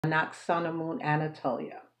Anak Sun and Moon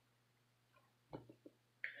Anatolia.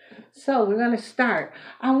 So we're going to start.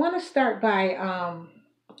 I want to start by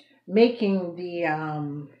making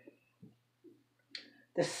the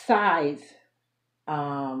size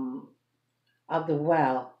um, of the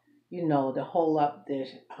well. You know, to hold up the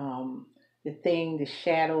thing, the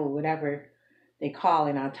shadow, whatever they call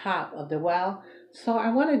it on top of the well. So I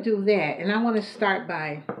want to do that, and I want to start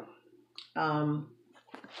by um,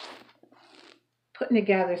 putting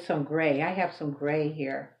together some gray. I have some gray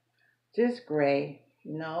here, just gray,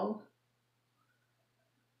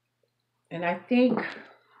 and I think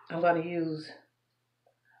I'm going to use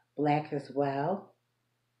black as well.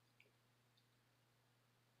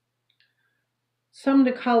 Some of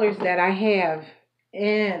the colors that I have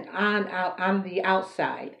in on the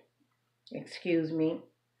outside, excuse me,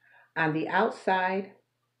 on the outside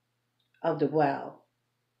of the well,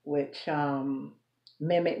 which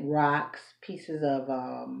mimic rocks, pieces of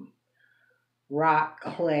rock,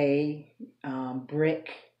 clay, brick.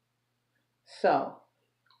 So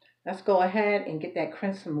let's go ahead and get that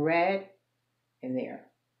crimson red in there.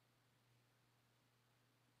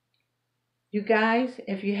 You guys,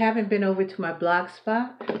 if you haven't been over to my blog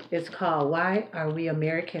spot, it's called Why Are We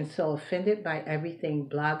Americans So Offended by Everything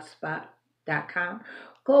blogspot.com.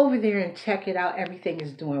 Go over there and check it out. Everything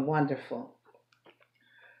is doing wonderful.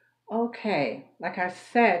 Okay, like I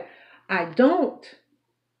said, I don't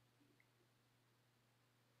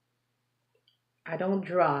I don't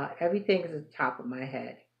draw. Everything is at the top of my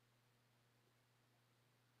head.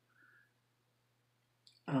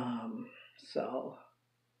 Um, so,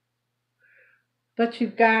 but you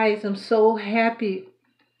guys, I'm so happy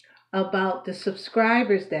about the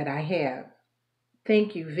subscribers that I have.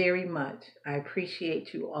 Thank you very much. I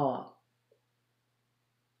appreciate you all.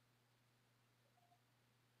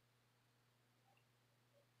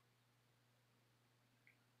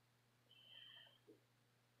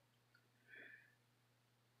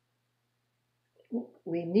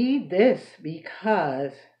 We need this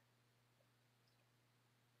because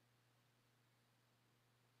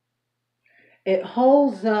it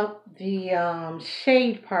holds up the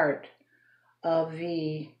shade part of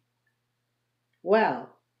the well.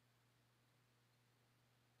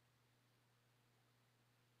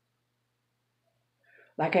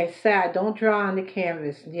 Like I said, I don't draw on the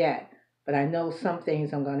canvas yet, but I know some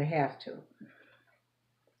things I'm going to have to.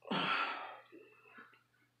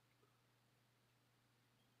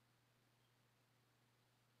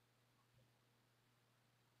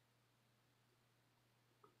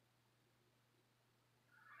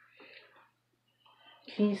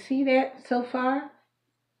 Can you see that so far?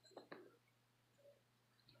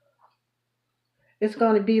 It's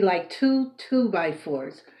going to be like two by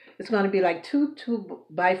fours. It's going to be like two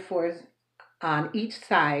by fours on each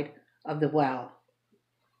side of the well.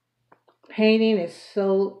 Painting is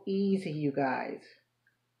so easy, you guys.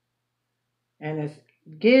 And it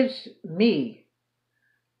gives me,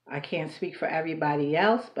 I can't speak for everybody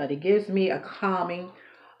else, but it gives me a calming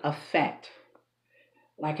effect.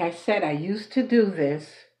 Like I said, I used to do this.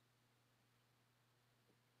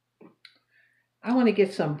 I want to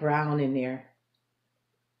get some brown in there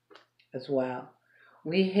as well.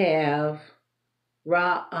 We have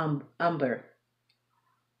raw umber.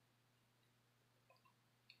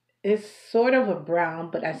 It's sort of a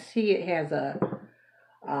brown, but I see it has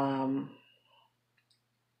um,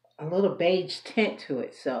 a little beige tint to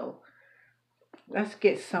it. So let's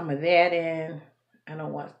get some of that in. I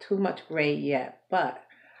don't want too much gray yet, but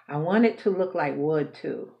I want it to look like wood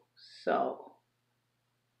too. So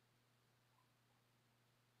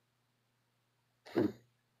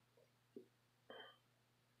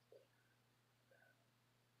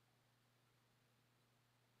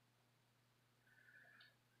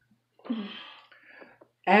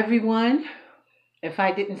everyone, if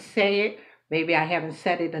I didn't say it, maybe I haven't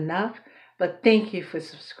said it enough, but thank you for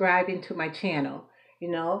subscribing to my channel.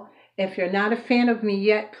 You know, if you're not a fan of me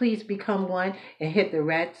yet, please become one and hit the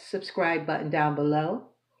red subscribe button down below.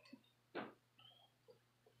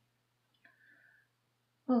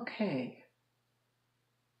 Okay,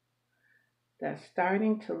 that's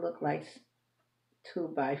starting to look like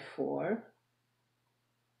 2 by 4.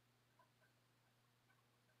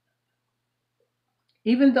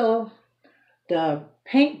 Even though the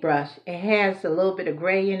paintbrush, it has a little bit of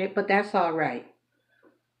gray in it, but that's all right.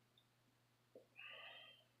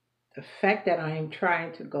 The effect that I am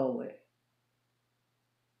trying to go with.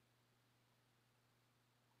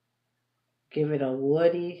 Give it a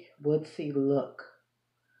woody, woodsy look.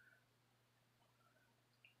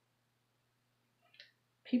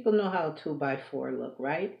 People know how a 2 by 4 look,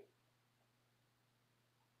 right?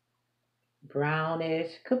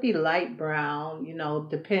 brownish, could be light brown,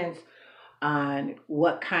 depends on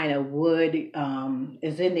what kind of wood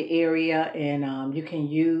is in the area, and you can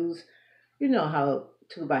use, how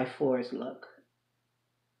two by fours look.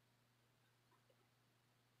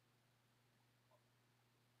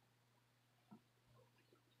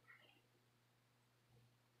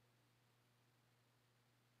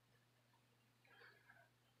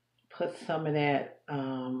 Put some of that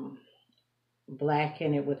black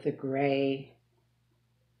in it with the gray.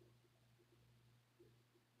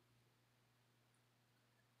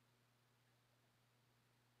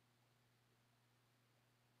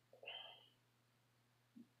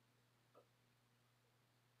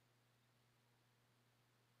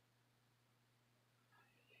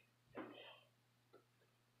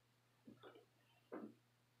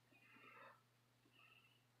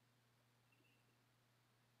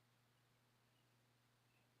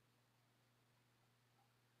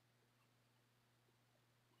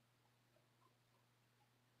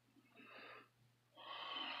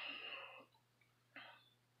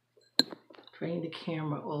 Bring the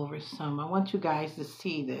camera over some. I want you guys to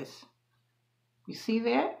see this. You see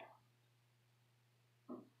that?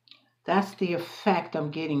 That's the effect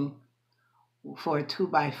I'm getting for a 2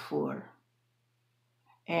 by 4.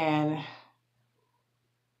 And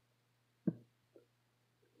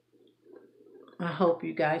I hope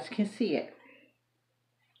you guys can see it.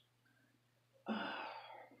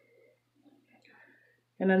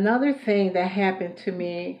 And another thing that happened to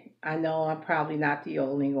me, I know I'm probably not the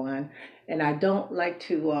only one, and I don't like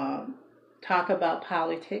to talk about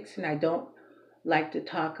politics, and I don't like to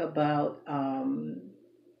talk about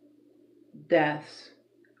deaths.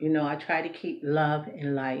 I try to keep love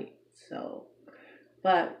and light. So,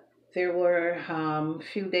 but there were a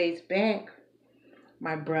few days back,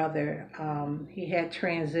 my brother, he had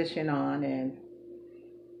transition on, and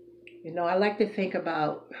I like to think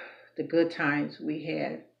about the good times we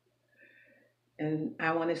had. And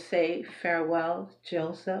I want to say farewell,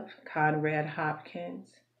 Joseph Conrad Hopkins.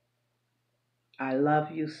 I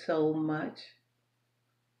love you so much,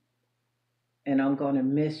 and I'm going to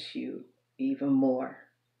miss you even more.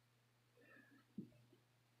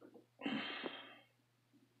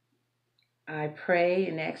 I pray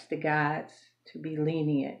and ask the gods to be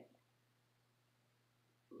lenient.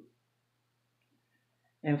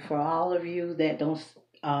 And for all of you that don't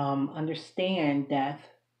understand death,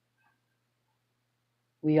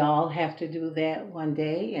 we all have to do that one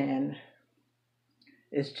day, and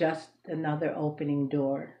it's just another opening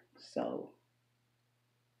door. So,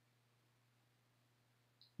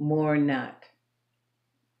 more not.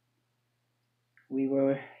 We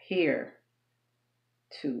were here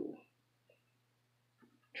to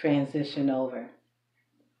transition over.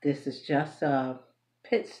 This is just a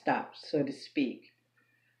pit stop, so to speak.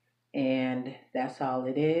 And that's all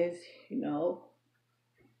it is.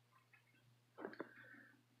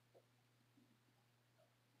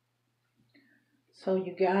 So,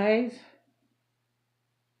 you guys,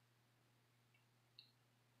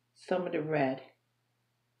 some of the red.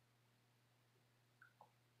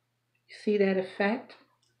 You see that effect?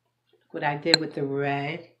 What I did with the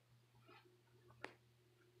red.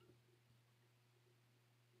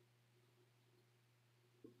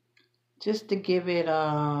 Just to give it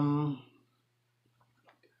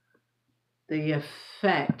the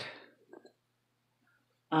effect.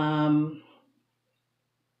 Um,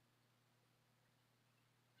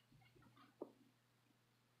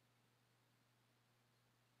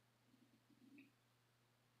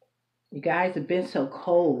 you guys have been so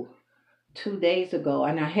cold 2 days ago,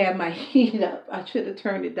 and I had my heat up. I should have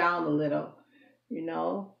turned it down a little, you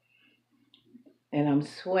know, and I'm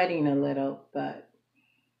sweating a little, but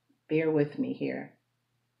bear with me here.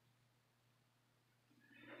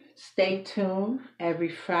 Stay tuned every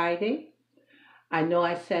Friday. I know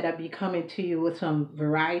I said I'd be coming to you with some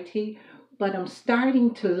variety, but I'm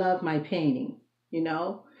starting to love my painting, you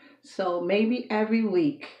know? So maybe every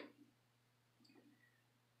week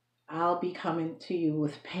I'll be coming to you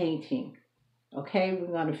with painting. Okay, we're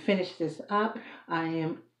going to finish this up. I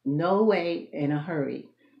am no way in a hurry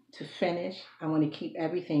to finish. I want to keep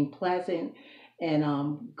everything pleasant and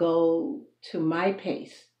go to my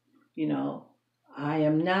pace. You know, I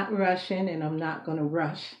am not rushing and I'm not going to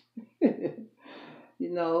rush. you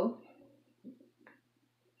know,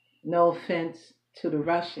 no offense to the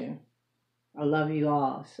Russian. I love you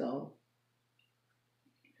all. So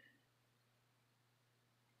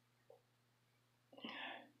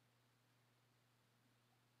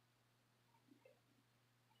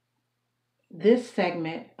this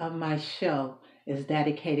segment of my show is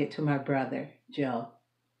dedicated to my brother, Joe.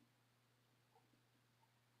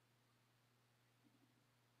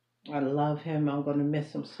 I love him. I'm going to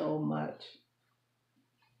miss him so much.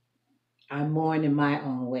 I mourn in my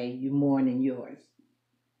own way. You mourn in yours.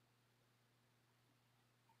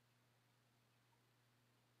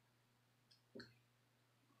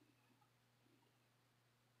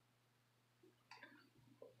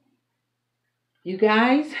 You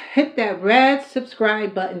guys, hit that red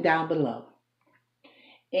subscribe button down below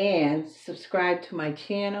and subscribe to my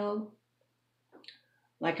channel.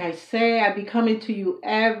 Like I say, I be coming to you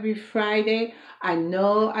every Friday. I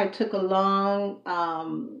know I took a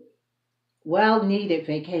long, well needed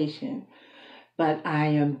vacation, but I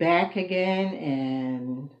am back again,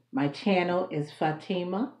 and my channel is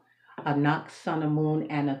Fatima, Anak Sun and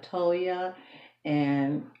Moon Anatolia,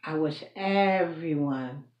 and I wish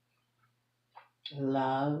everyone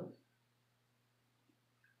love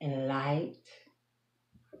and light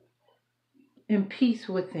and peace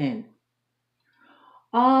within.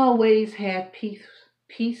 Always have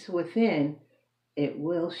peace within. It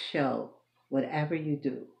will show whatever you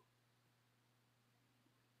do.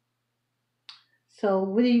 So,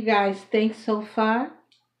 what do you guys think so far?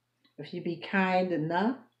 If you be kind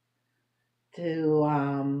enough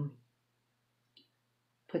to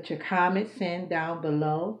put your comments in down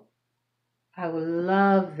below, I would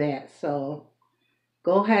love that. So,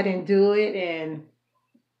 go ahead and do it, and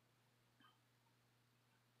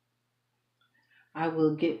I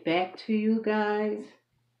will get back to you guys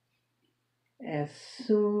as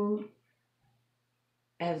soon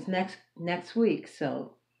as next week.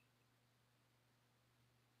 So,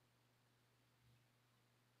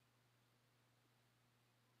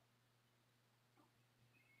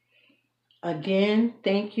 again,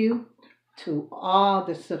 thank you to all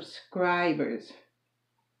the subscribers.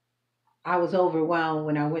 I was overwhelmed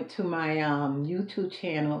when I went to my YouTube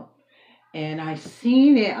channel and I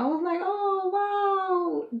seen it. I was like,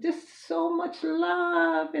 oh wow, just so much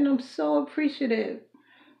love, and I'm so appreciative.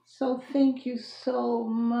 So thank you so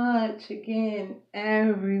much again,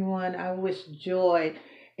 everyone. I wish joy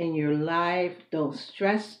in your life. Don't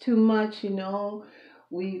stress too much,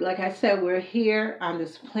 We, like I said, we're here on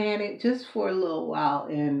this planet just for a little while,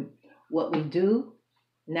 and what we do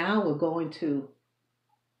now, we're going to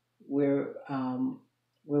where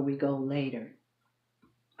we go later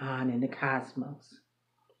on in the cosmos.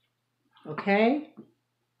 Okay?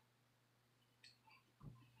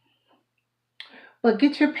 But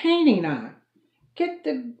get your painting on. Get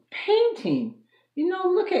the painting.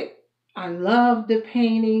 Look at, I love the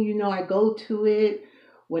painting. I go to it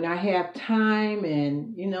when I have time,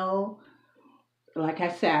 and, like I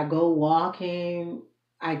said, I go walking.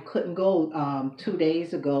 I couldn't go 2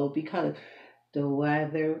 days ago because the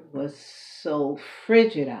weather was so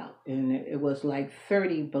frigid out, and it was like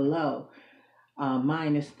 30 below,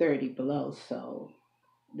 minus 30 below. So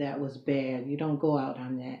that was bad. You don't go out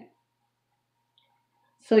on that.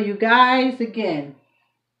 So, you guys, again,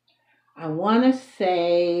 I want to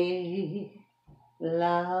say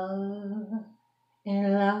love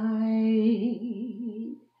and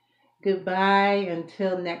light. Goodbye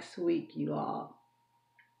until next week, you all.